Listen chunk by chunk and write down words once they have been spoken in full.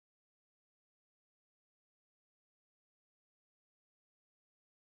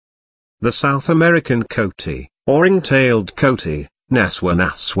The South American coati, or ring-tailed coati,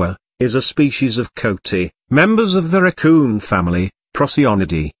 Nasua, is a species of coati, members of the raccoon family,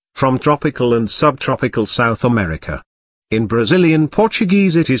 Procyonidae, from tropical and subtropical South America. In Brazilian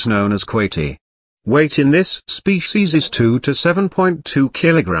Portuguese it is known as coati. Weight in this species is 2 to 7.2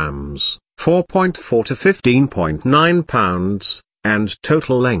 kilograms, 4.4 to 15.9 pounds, and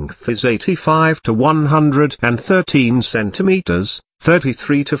total length is 85 to 113 centimeters,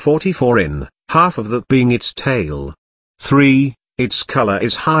 33 to 44 in, half of that being its tail. 3. Its color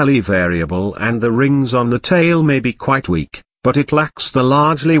is highly variable and the rings on the tail may be quite weak, but it lacks the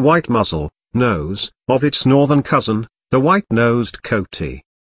largely white muzzle, nose, of its northern cousin, the white-nosed coati.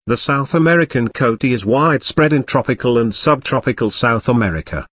 The South American coati is widespread in tropical and subtropical South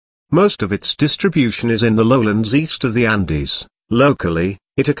America. Most of its distribution is in the lowlands east of the Andes. Locally,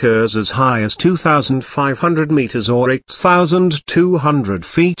 it occurs as high as 2,500 meters or 8,200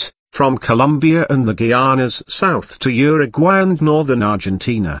 feet, from Colombia and the Guianas south to Uruguay and northern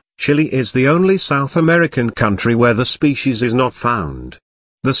Argentina. Chile is the only South American country where the species is not found.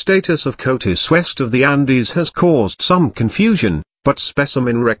 The status of coatis west of the Andes has caused some confusion, but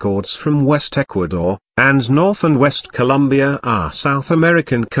specimen records from West Ecuador, and North and West Colombia are South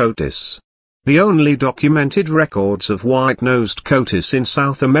American coatis. The only documented records of white-nosed coatis in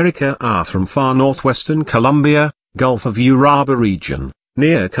South America are from far northwestern Colombia, Gulf of Urabá region,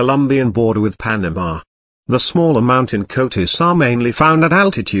 near Colombian border with Panama. The smaller mountain coatis are mainly found at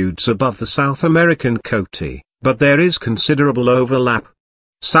altitudes above the South American coati, but there is considerable overlap.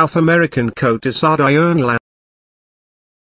 South American coatis are diurnal